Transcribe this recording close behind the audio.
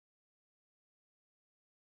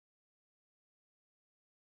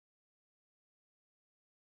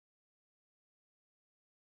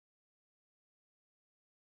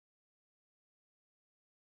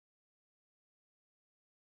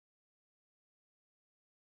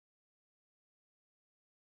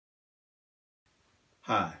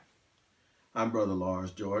Hi, I'm Brother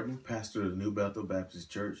Lars Jordan, pastor of the new Bethel Baptist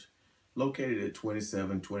Church, located at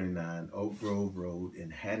 2729 Oak Grove Road in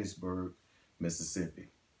Hattiesburg, Mississippi.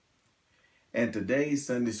 And today's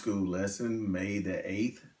Sunday school lesson, May the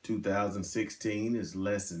 8th, 2016, is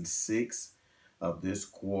lesson 6 of this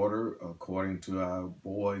quarter, according to our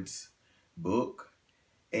Boyd's book.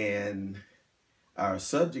 And our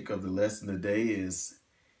subject of the lesson today is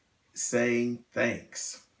saying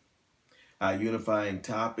thanks. Our unifying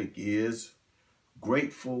topic is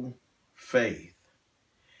grateful faith.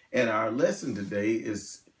 And our lesson today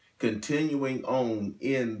is continuing on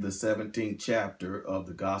in the 17th chapter of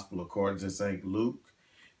the Gospel according to St. Luke.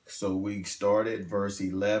 So we start at verse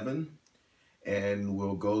 11 and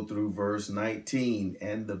we'll go through verse 19,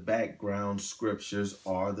 and the background scriptures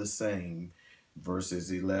are the same. Verses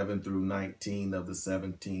 11 through 19 of the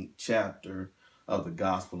 17th chapter of the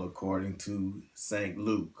Gospel according to St.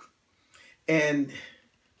 Luke. And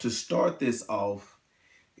to start this off,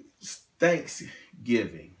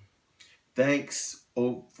 thanksgiving. Thanks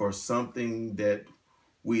for something that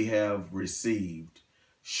we have received,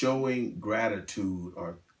 showing gratitude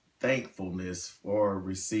or thankfulness for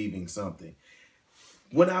receiving something.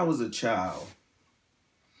 When I was a child,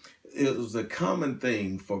 it was a common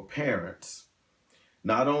thing for parents,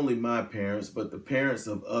 not only my parents, but the parents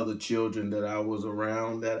of other children that I was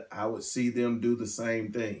around, that I would see them do the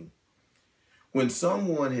same thing. When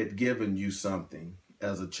someone had given you something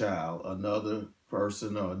as a child, another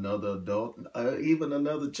person or another adult, even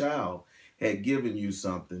another child had given you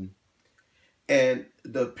something, and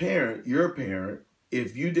the parent, your parent,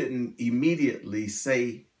 if you didn't immediately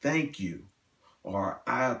say thank you or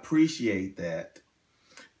I appreciate that,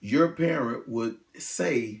 your parent would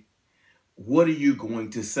say, what are you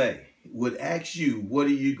going to say? Would ask you, what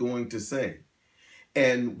are you going to say?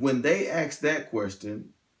 And when they asked that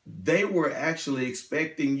question, they were actually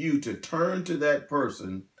expecting you to turn to that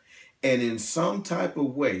person and in some type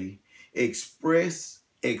of way express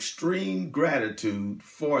extreme gratitude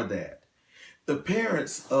for that. The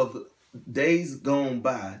parents of days gone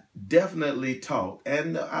by definitely taught,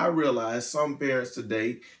 and I realize some parents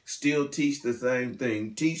today still teach the same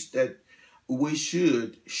thing, teach that we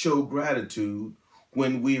should show gratitude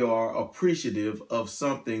when we are appreciative of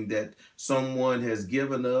something that someone has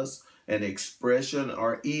given us, an expression,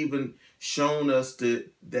 or even shown us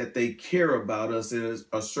that they care about us in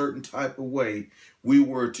a certain type of way. We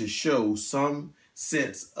were to show some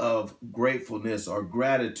sense of gratefulness or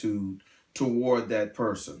gratitude toward that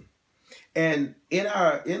person. And in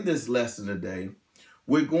this lesson today,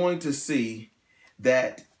 we're going to see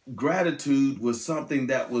that gratitude was something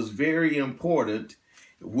that was very important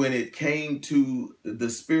when it came to the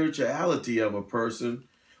spirituality of a person,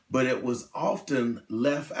 but it was often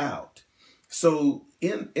left out. So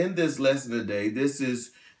in this lesson today,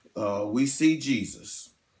 we see Jesus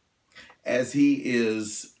as he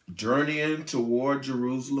is journeying toward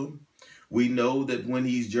Jerusalem. We know that when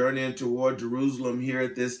he's journeying toward Jerusalem here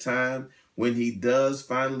at this time, when he does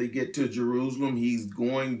finally get to Jerusalem, he's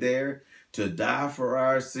going there to die for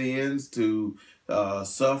our sins, to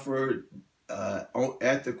suffer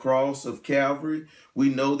at the cross of Calvary. We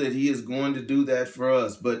know that he is going to do that for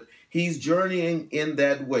us, but he's journeying in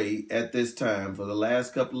that way at this time. For the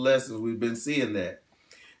last couple of lessons, we've been seeing that.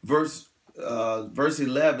 Verse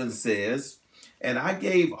 11 says, and I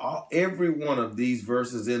gave every one of these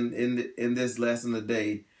verses in this lesson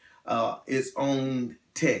today its own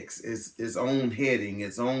text, its own heading,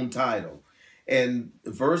 its own title. And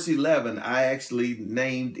verse 11, I actually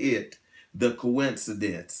named it the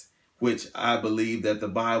coincidence, which I believe that the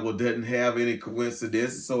Bible doesn't have any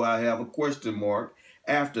coincidence, so I have a question mark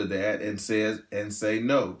after that and say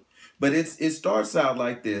no. But it starts out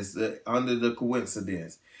like this, under the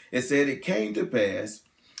coincidence. It said, it came to pass,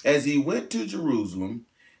 as he went to Jerusalem,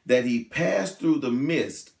 that he passed through the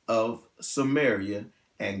midst of Samaria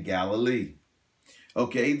and Galilee.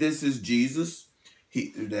 Okay, this is Jesus.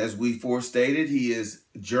 As we forestated, he is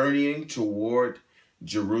journeying toward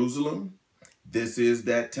Jerusalem. This is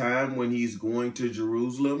that time when he's going to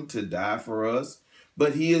Jerusalem to die for us,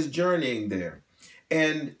 but he is journeying there.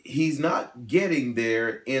 And he's not getting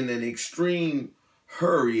there in an extreme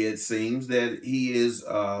hurry, it seems, that he is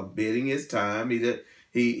bidding his time.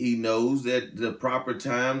 He knows that the proper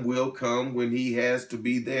time will come when he has to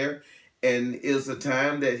be there. And it's a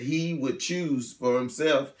time that he would choose for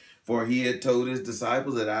himself, for he had told his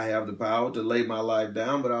disciples that I have the power to lay my life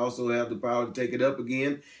down, but I also have the power to take it up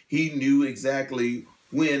again. He knew exactly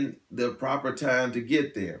when the proper time to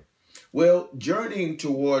get there. Well, journeying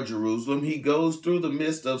toward Jerusalem, he goes through the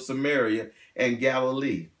midst of Samaria and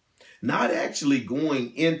Galilee. Not actually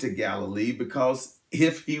going into Galilee, because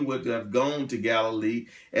if he would have gone to Galilee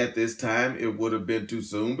at this time, it would have been too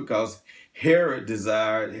soon, because Herod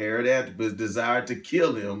Antipas desired to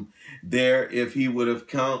kill him there if he would have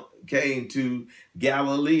came to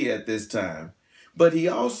Galilee at this time. But he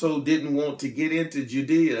also didn't want to get into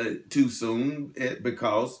Judea too soon,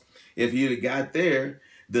 because if he had got there,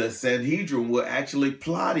 the Sanhedrin were actually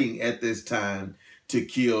plotting at this time to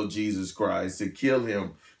kill Jesus Christ, to kill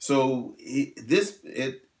him. So in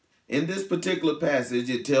this particular passage,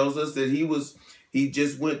 it tells us that he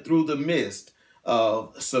just went through the midst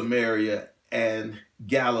of Samaria and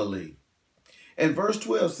Galilee. And verse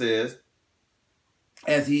 12 says,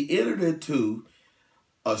 as he entered into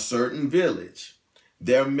a certain village,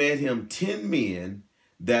 there met him 10 men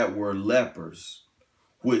that were lepers,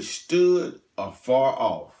 which stood afar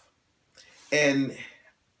off. And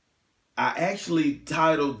I actually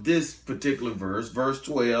titled this particular verse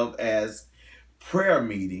 12, as prayer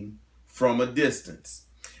meeting from a distance.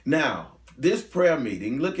 Now, this prayer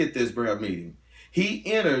meeting, look at this prayer meeting. He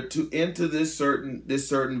entered into this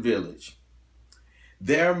certain village.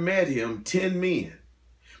 There met him 10 men,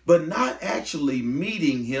 but not actually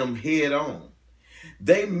meeting him head on.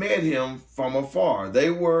 They met him from afar. They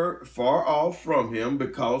were far off from him,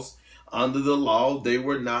 because under the law, they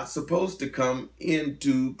were not supposed to come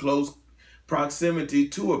into close proximity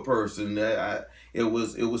to a person. It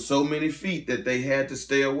was so many feet that they had to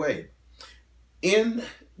stay away. In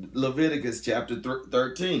Leviticus chapter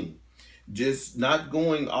 13, just not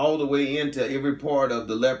going all the way into every part of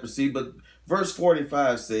the leprosy, but verse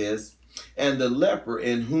 45 says, and the leper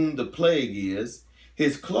in whom the plague is,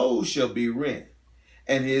 his clothes shall be rent,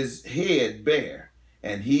 and his head bare,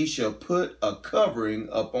 and he shall put a covering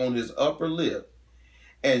upon his upper lip,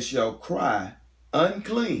 and shall cry,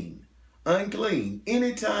 unclean, unclean.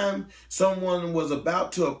 Anytime someone was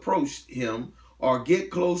about to approach him or get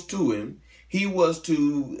close to him, he was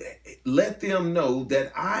to let them know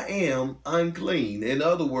that I am unclean. In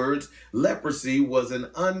other words, leprosy was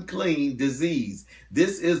an unclean disease.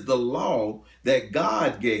 This is the law that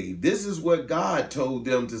God gave. This is what God told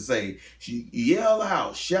them to say. Yell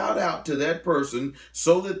out, shout out to that person,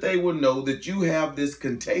 so that they will know that you have this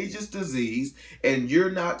contagious disease and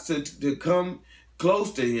you're not to come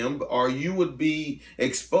close to him, or you would be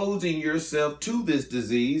exposing yourself to this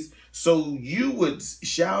disease. So you would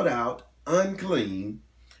shout out, unclean,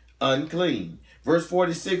 unclean. Verse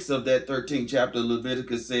 46 of that 13th chapter of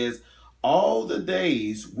Leviticus says, all the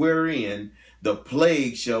days wherein the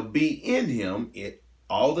plague shall be in him,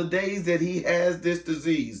 all the days that he has this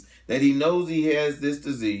disease, that he knows he has this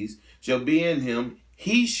disease, shall be in him,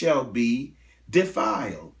 he shall be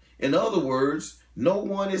defiled. In other words, no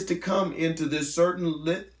one is to come into this certain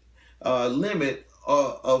limit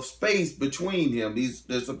of space between him.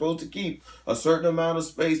 They're supposed to keep a certain amount of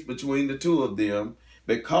space between the two of them,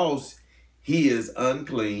 because he is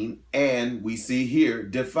unclean, and we see here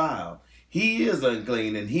defiled. He is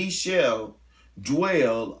unclean, and he shall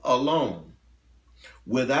dwell alone.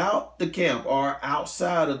 Without the camp, or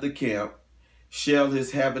outside of the camp, shall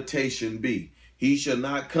his habitation be. He shall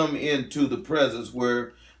not come into the presence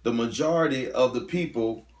where the majority of the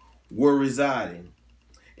people were residing.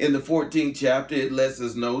 In the 14th chapter, it lets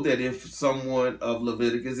us know that if someone of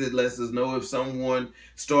Leviticus, it lets us know if someone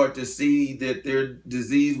start to see that their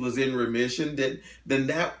disease was in remission, then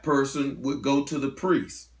that person would go to the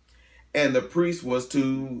priest. And the priest was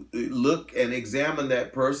to look and examine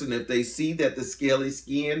that person. If they see that the scaly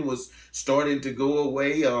skin was starting to go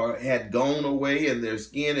away, or had gone away, and their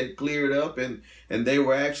skin had cleared up and they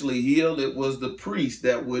were actually healed, it was the priest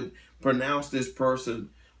that would pronounce this person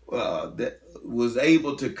that was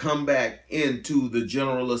able to come back into the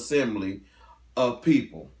general assembly of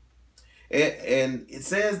people. And it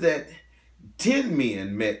says that 10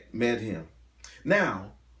 men met him.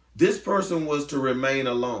 Now, this person was to remain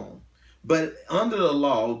alone. But under the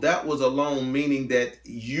law, that was alone, meaning that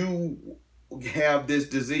you have this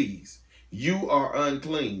disease. You are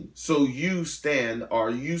unclean. So you stand,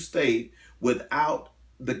 or you stay without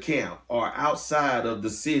the camp, or outside of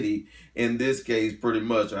the city, in this case, pretty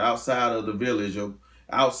much, or outside of the village, or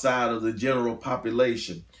outside of the general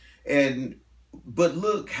population. But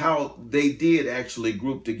look how they did actually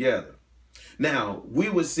group together. Now, we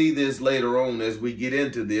would see this later on as we get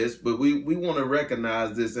into this, but we want to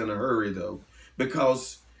recognize this in a hurry, though,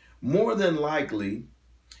 because more than likely,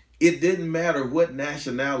 it didn't matter what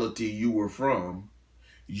nationality you were from.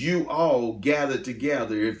 You all gathered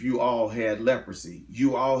together if you all had leprosy.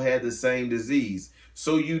 You all had the same disease.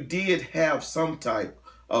 So you did have some type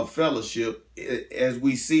of fellowship, as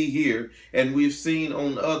we see here, and we've seen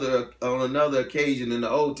on another occasion in the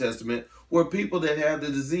Old Testament, where people that have the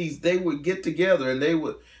disease, they would get together and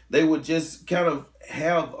they would just kind of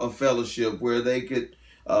have a fellowship where they could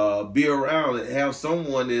be around and have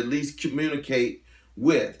someone to at least communicate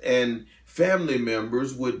with. And family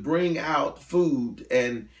members would bring out food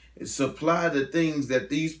and supply the things that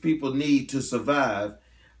these people need to survive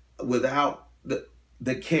without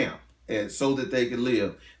the camp, and so that they could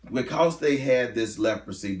live. Because they had this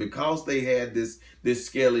leprosy, because they had this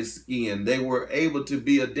scaly skin, they were able to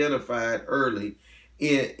be identified early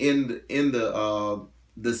in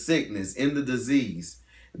the sickness, in the disease.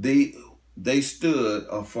 They stood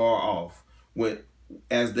afar off when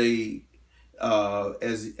as they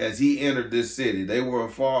as he entered this city. They were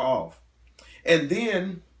afar off. And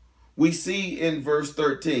then we see in verse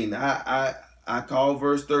 13, I call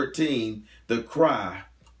verse 13 the cry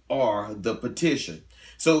or the petition.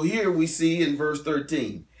 So here we see in verse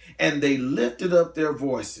 13, and they lifted up their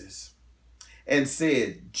voices and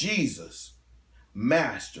said, Jesus,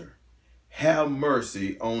 Master, have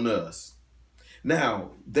mercy on us.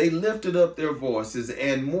 Now, they lifted up their voices,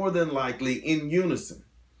 and more than likely in unison,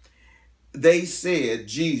 they said,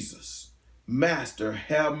 Jesus, Master,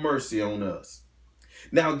 have mercy on us.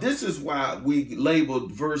 Now, this is why we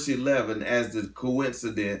labeled verse 11 as the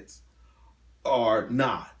coincidence or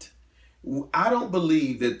not. I don't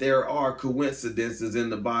believe that there are coincidences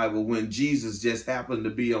in the Bible when Jesus just happened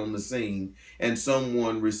to be on the scene and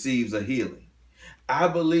someone receives a healing. I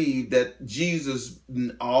believe that Jesus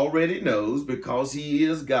already knows, because he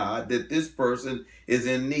is God, that this person is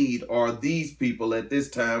in need, or these people at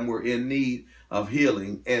this time were in need of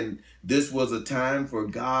healing. And this was a time for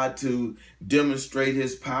God to demonstrate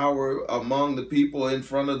his power among the people, in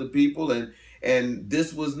front of the people. And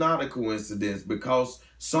this was not a coincidence, because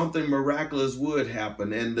something miraculous would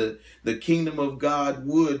happen, and the kingdom of God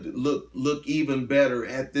would look even better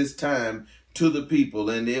at this time to the people,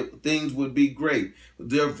 and things would be great.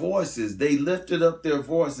 Their voices, they lifted up their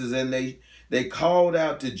voices, and they called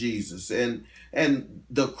out to Jesus, and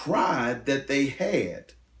the cry that they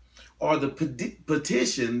had, or the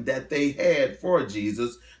petition that they had for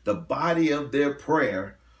Jesus, the body of their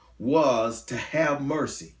prayer was to have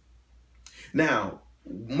mercy. Now,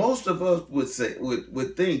 most of us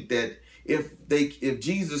would think that if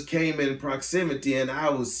Jesus came in proximity and I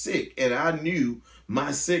was sick and I knew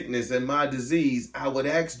my sickness and my disease, I would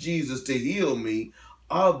ask Jesus to heal me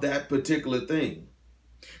of that particular thing.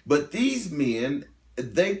 But these men,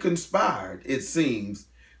 they conspired, it seems,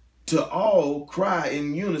 to all cry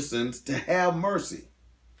in unison to have mercy.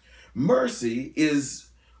 Mercy is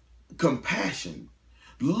compassion.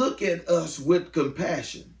 Look at us with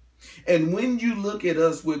compassion. And when you look at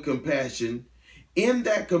us with compassion, in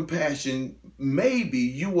that compassion, maybe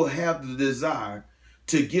you will have the desire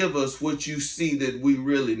to give us what you see that we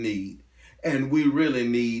really need. And we really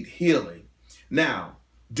need healing. Now,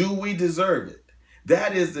 do we deserve it?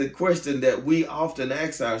 That is the question that we often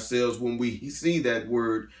ask ourselves when we see that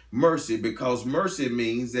word mercy, because mercy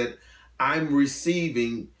means that I'm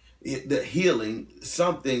receiving the healing,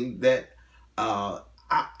 something that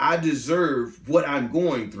I deserve what I'm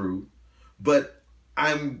going through, but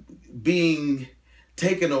I'm being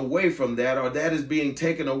taken away from that, or that is being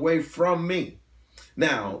taken away from me.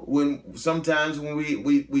 Now, sometimes when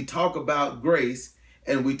we talk about grace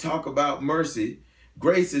and we talk about mercy,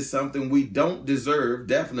 grace is something we don't deserve,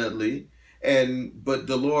 definitely, but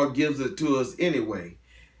the Lord gives it to us anyway.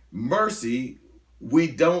 Mercy, we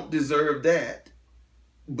don't deserve that,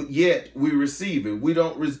 but yet we receive it. We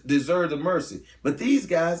don't deserve the mercy. But these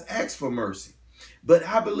guys asked for mercy. But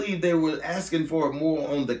I believe they were asking for it more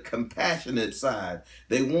on the compassionate side.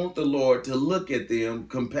 They want the Lord to look at them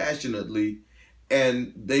compassionately,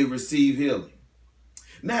 and they receive healing.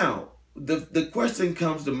 Now, the question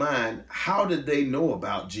comes to mind, how did they know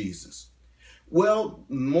about Jesus? Well,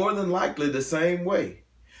 more than likely the same way.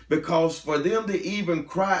 Because for them to even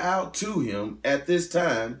cry out to him at this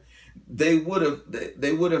time, they would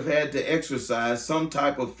have had to exercise some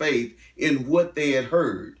type of faith in what they had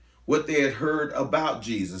heard about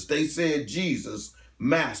Jesus. They said, Jesus,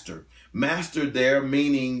 Master. Master there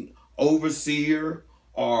meaning overseer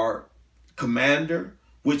or commander,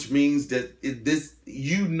 which means that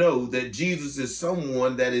you know that Jesus is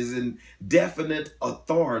someone that is in definite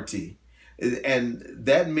authority. And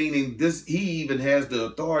that meaning he even has the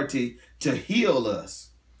authority to heal us.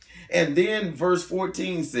 And then verse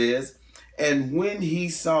 14 says, and when he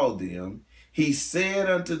saw them, he said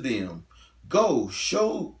unto them, go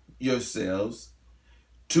show yourselves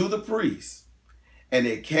to the priests. And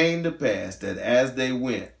it came to pass that as they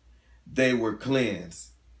went, they were cleansed.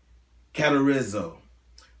 Catarizo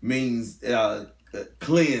means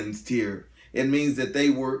cleansed here. It means that they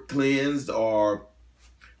were cleansed or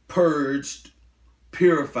purged,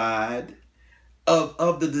 purified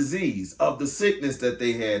of the disease, of the sickness that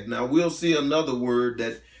they had. Now we'll see another word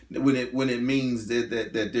that when it means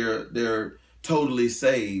that they're totally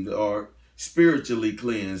saved or spiritually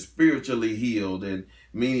cleansed, spiritually healed, and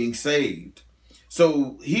meaning saved.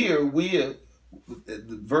 So here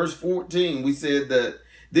verse 14, we said that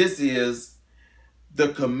this is the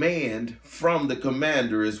command from the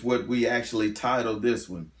commander is what we actually titled this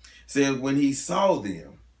one. It said when he saw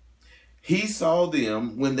them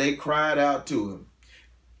when they cried out to him.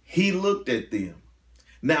 He looked at them.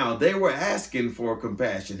 Now they were asking for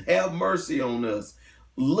compassion. Have mercy on us.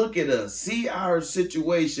 Look at us. See our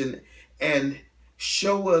situation and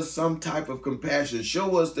show us some type of compassion.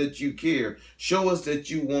 Show us that you care. Show us that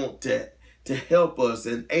you want to help us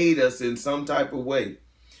and aid us in some type of way.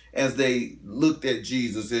 As they looked at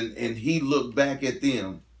Jesus and he looked back at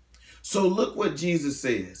them. So look what Jesus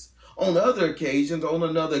says. On another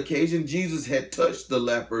occasion, Jesus had touched the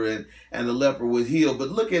leper and the leper was healed. But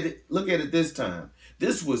look at it this time.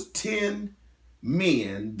 This was 10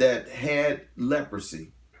 men that had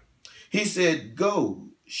leprosy. He said, go,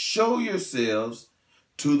 show yourselves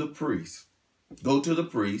to the priest. Go to the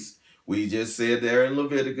priest. We just said there in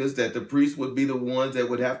Leviticus that the priest would be the ones that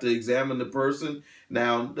would have to examine the person.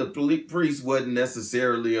 Now, the priest wasn't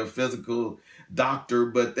necessarily a physical doctor,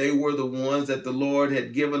 but they were the ones that the Lord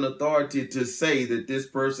had given authority to say that this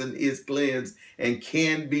person is cleansed and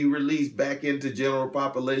can be released back into general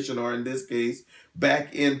population, or in this case,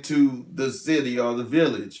 back into the city or the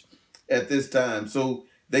village at this time. So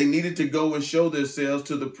they needed to go and show themselves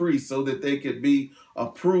to the priest so that they could be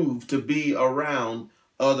approved to be around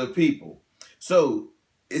other people. So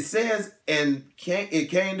it says, and it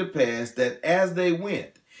came to pass that as they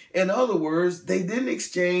went, in other words, they didn't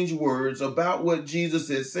exchange words about what Jesus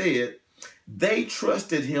had said. They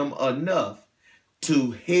trusted him enough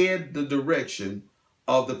to head the direction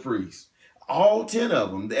of the priest. All 10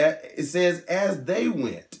 of them, it says, as they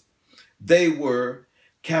went, they were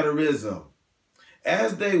catarizo.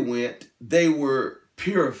 As they went, they were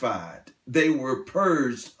purified. They were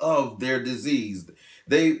purged of their disease.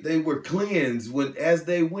 They were cleansed as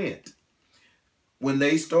they went. When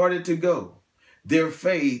they started to go, their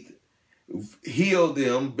faith healed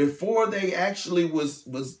them. Before they actually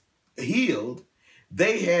was healed,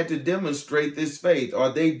 they had to demonstrate this faith, or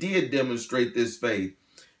they did demonstrate this faith.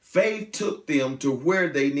 Faith took them to where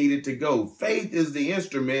they needed to go. Faith is the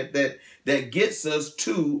instrument that gets us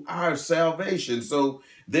to our salvation. So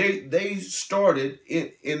they started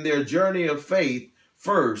in their journey of faith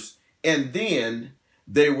first, and then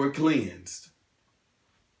they were cleansed.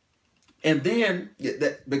 And then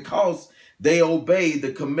because they obeyed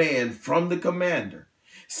the command from the commander.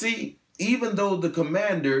 See, even though the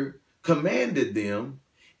commander commanded them,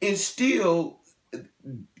 it still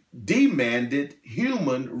demanded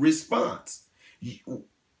human response.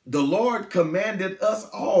 The Lord commanded us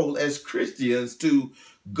all as Christians to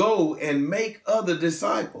go and make other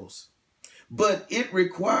disciples. But it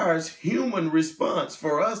requires human response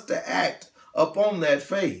for us to act upon that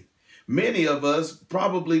faith. Many of us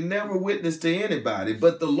probably never witnessed to anybody,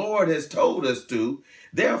 but the Lord has told us to.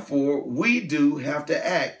 Therefore, we do have to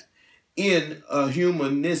act in a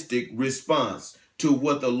humanistic response to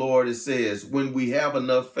what the Lord says when we have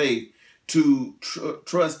enough faith to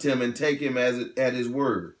trust him and take him at his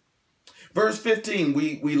word. Verse 15,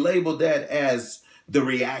 we labeled that as the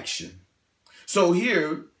reaction. So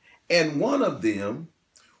here, and one of them,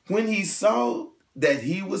 when he saw that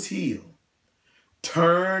he was healed,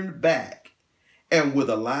 turned back and with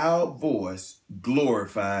a loud voice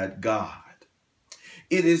glorified God.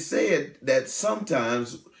 It is said that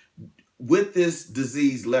sometimes with this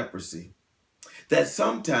disease, leprosy, that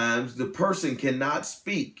sometimes the person cannot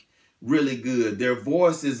speak really good. Their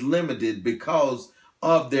voice is limited because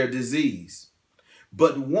of their disease.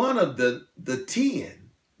 But one of the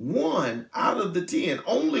 10, one out of the 10,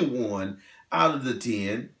 only one out of the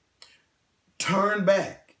 10 turned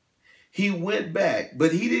back. He went back,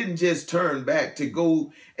 but he didn't just turn back to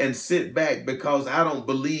go and sit back because I don't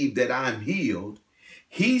believe that I'm healed.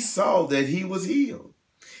 He saw that he was healed.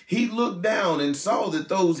 He looked down and saw that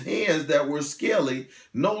those hands that were scaly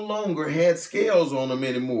no longer had scales on them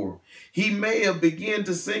anymore. He may have begun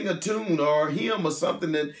to sing a tune or a hymn or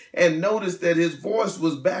something and noticed that his voice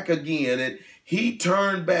was back again. And he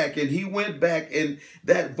turned back and he went back, and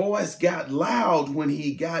that voice got loud when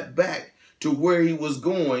he got back to where he was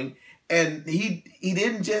going. And he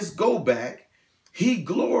didn't just go back, he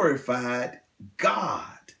glorified God.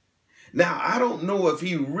 Now, I don't know if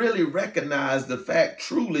he really recognized the fact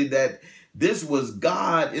truly that this was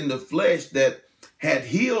God in the flesh that had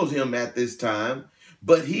healed him at this time,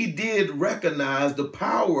 but he did recognize the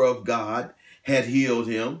power of God had healed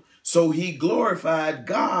him, so he glorified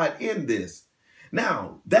God in this.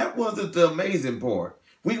 Now, that wasn't the amazing part.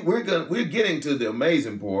 We're getting to the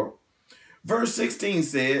amazing part. Verse 16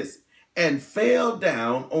 says, and fell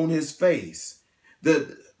down on his face,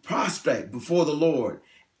 the prostrate before the Lord,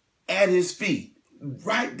 at his feet,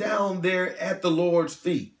 right down there at the Lord's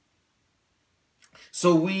feet.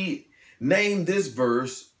 So we name this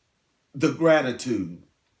verse the gratitude.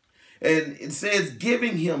 And it says,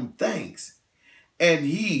 giving him thanks. And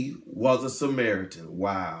he was a Samaritan.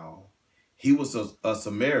 Wow. He was a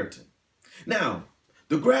Samaritan. Now,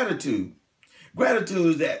 the gratitude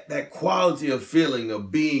is that quality of feeling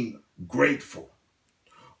of being grateful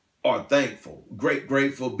or thankful.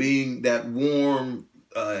 Grateful being that warm,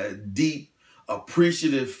 deep,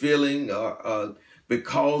 appreciative feeling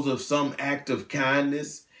because of some act of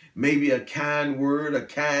kindness, maybe a kind word, a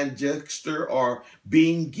kind gesture, or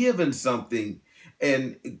being given something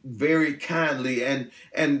and very kindly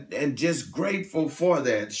and just grateful for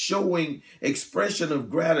that, showing expression of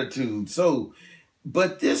gratitude. So,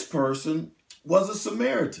 but this person was a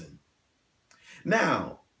Samaritan.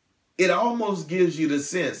 Now, it almost gives you the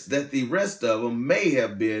sense that the rest of them may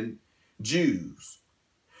have been Jews.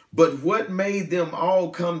 But what made them all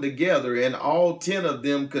come together and all 10 of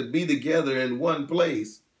them could be together in one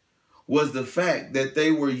place was the fact that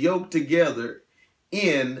they were yoked together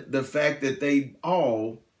in the fact that they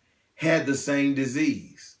all had the same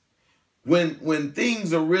disease. When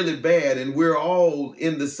things are really bad and we're all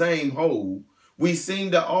in the same hole, we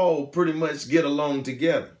seem to all pretty much get along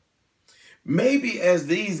together. Maybe as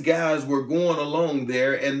these guys were going along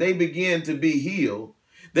there and they began to be healed,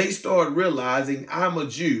 they started realizing I'm a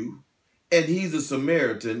Jew and he's a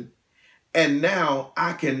Samaritan, and now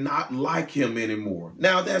I cannot like him anymore.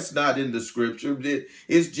 Now, that's not in the scripture.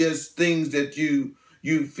 It's just things that you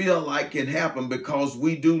feel like can happen because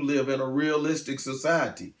we do live in a realistic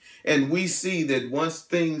society. And we see that once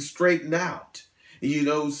things straighten out, you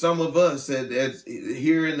know, some of us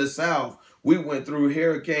here in the South, we went through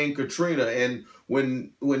Hurricane Katrina, and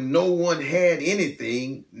when no one had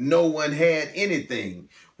anything, no one had anything.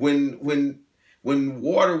 When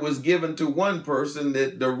water was given to one person,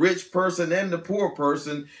 that the rich person and the poor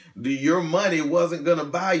person, your money wasn't going to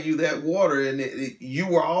buy you that water, and you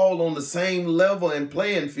were all on the same level and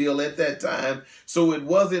playing field at that time. So it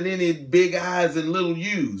wasn't any big eyes and little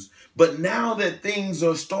U's. But now that things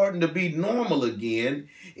are starting to be normal again,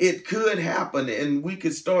 it could happen, and we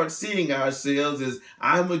could start seeing ourselves as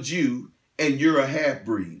I'm a Jew and you're a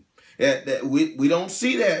half-breed. We don't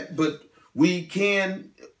see that, but we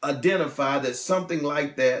can identify that something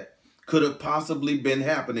like that could have possibly been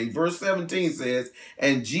happening. Verse 17 says,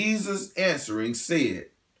 and Jesus answering said,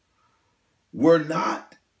 were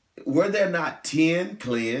there not 10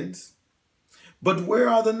 cleansed? But where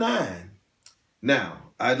are the 9? Now,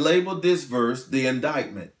 I labeled this verse the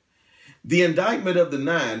indictment. The indictment of the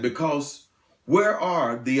 9, because where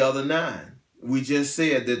are the other 9? We just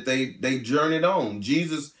said that they journeyed on.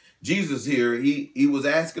 Jesus here, he was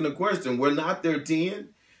asking a question. Were not there 10?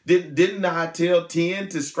 Didn't I tell 10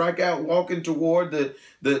 to strike out walking toward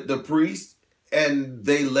the priest, and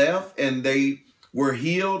they left and they were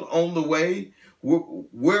healed on the way?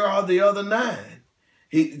 Where are the other 9?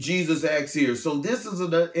 Jesus asks here. So this is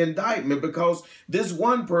an indictment because this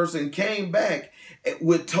one person came back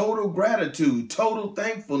with total gratitude, total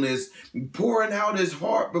thankfulness, pouring out his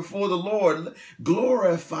heart before the Lord,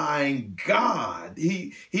 glorifying God.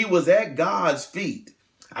 He was at God's feet.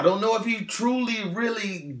 I don't know if he truly,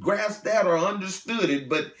 really grasped that or understood it,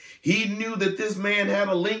 but he knew that this man had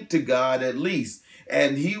a link to God at least.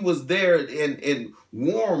 And he was there and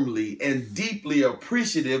warmly and deeply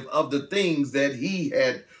appreciative of the things that he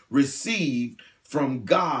had received from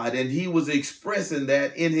God. And he was expressing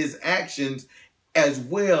that in his actions as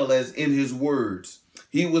well as in his words.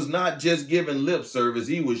 He was not just giving lip service.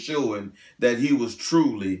 He was showing that he was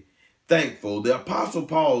truly thankful. The Apostle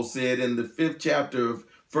Paul said in the 5th chapter of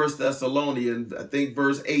 1 Thessalonians, I think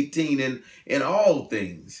verse 18, in all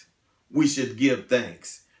things we should give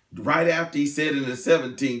thanks. Right after he said in the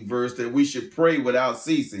 17th verse that we should pray without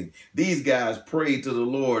ceasing. These guys prayed to the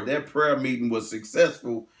Lord. That prayer meeting was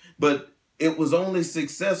successful, but it was only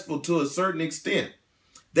successful to a certain extent.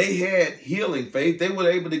 They had healing faith. They were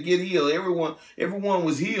able to get healed. Everyone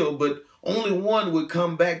was healed, but only one would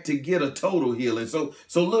come back to get a total healing. So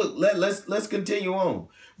look, let's continue on.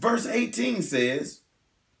 Verse 18 says,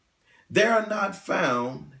 there are not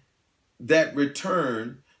found that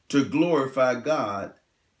return to glorify God,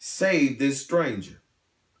 save this stranger.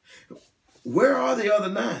 Where are the other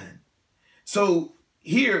 9? So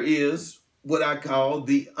here is what I call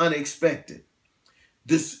the unexpected.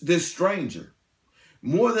 This stranger.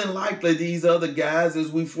 More than likely, these other guys,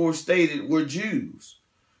 as we forestated, were Jews.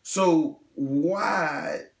 So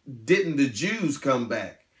why didn't the Jews come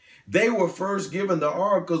back? They were first given the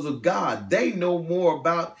oracles of God. They know more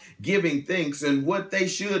about giving thanks and what they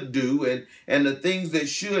should do and the things that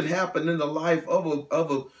should happen in the life of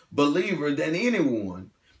a believer than anyone.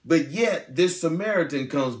 But yet this Samaritan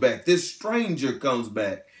comes back. This stranger comes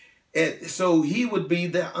back. And so he would be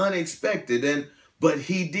the unexpected. But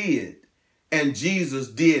he did. And Jesus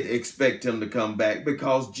did expect him to come back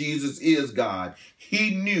because Jesus is God.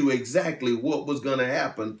 He knew exactly what was going to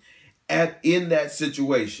happen in that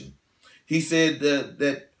situation. He said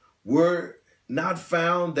that were not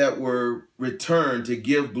found that were returned to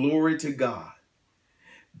give glory to God.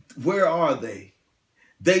 Where are they?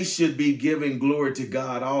 They should be giving glory to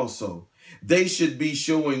God also. They should be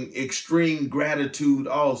showing extreme gratitude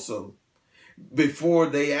also before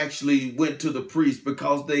they actually went to the priest,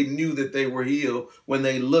 because they knew that they were healed when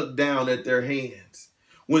they looked down at their hands.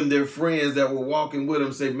 When their friends that were walking with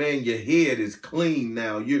them say, man, your head is clean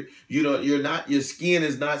now. Your skin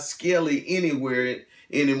is not scaly anywhere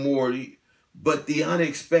anymore. But the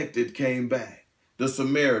unexpected came back. The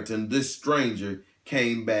Samaritan, this stranger,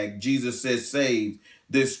 came back. Jesus said, save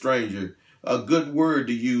this stranger. A good word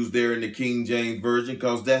to use there in the King James Version,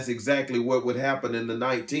 because that's exactly what would happen in the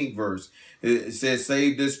 19th verse. It says,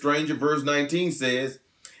 save this stranger. Verse 19 says,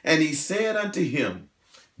 and he said unto him,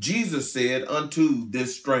 Jesus said unto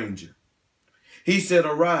this stranger, he said,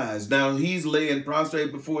 arise. Now he's laying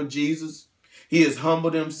prostrate before Jesus. He has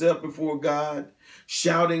humbled himself before God,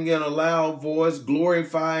 shouting in a loud voice,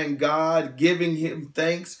 glorifying God, giving him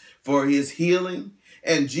thanks for his healing.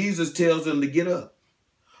 And Jesus tells him to get up.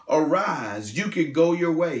 Arise, you can go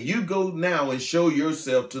your way. You go now and show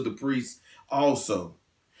yourself to the priest also.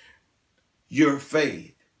 Your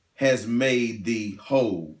faith has made thee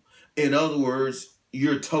whole. In other words,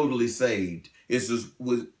 you're totally saved. Is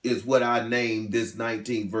what I named this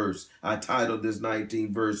 19th verse. I titled this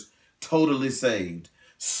 19th verse, totally saved.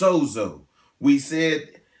 Sozo. We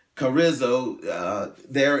said charizo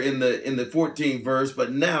there in the 14th verse,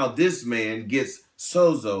 but now this man gets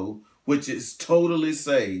sozo, which is totally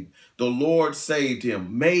saved. The Lord saved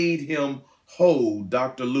him, made him whole,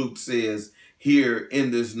 Dr. Luke says here in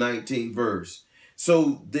this 19th verse.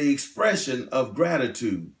 So the expression of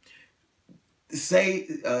gratitude,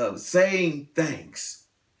 saying thanks,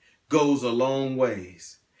 goes a long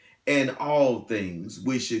ways. In all things,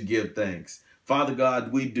 we should give thanks. Father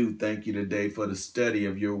God, we do thank you today for the study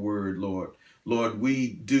of your word, Lord. Lord, we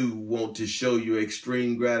do want to show you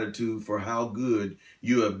extreme gratitude for how good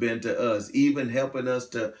you have been to us, even helping us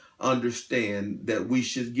to understand that we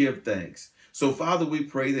should give thanks. So, Father, we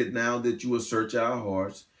pray that now that you will search our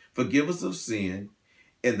hearts, forgive us of sin.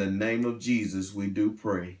 In the name of Jesus, we do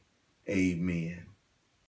pray. Amen.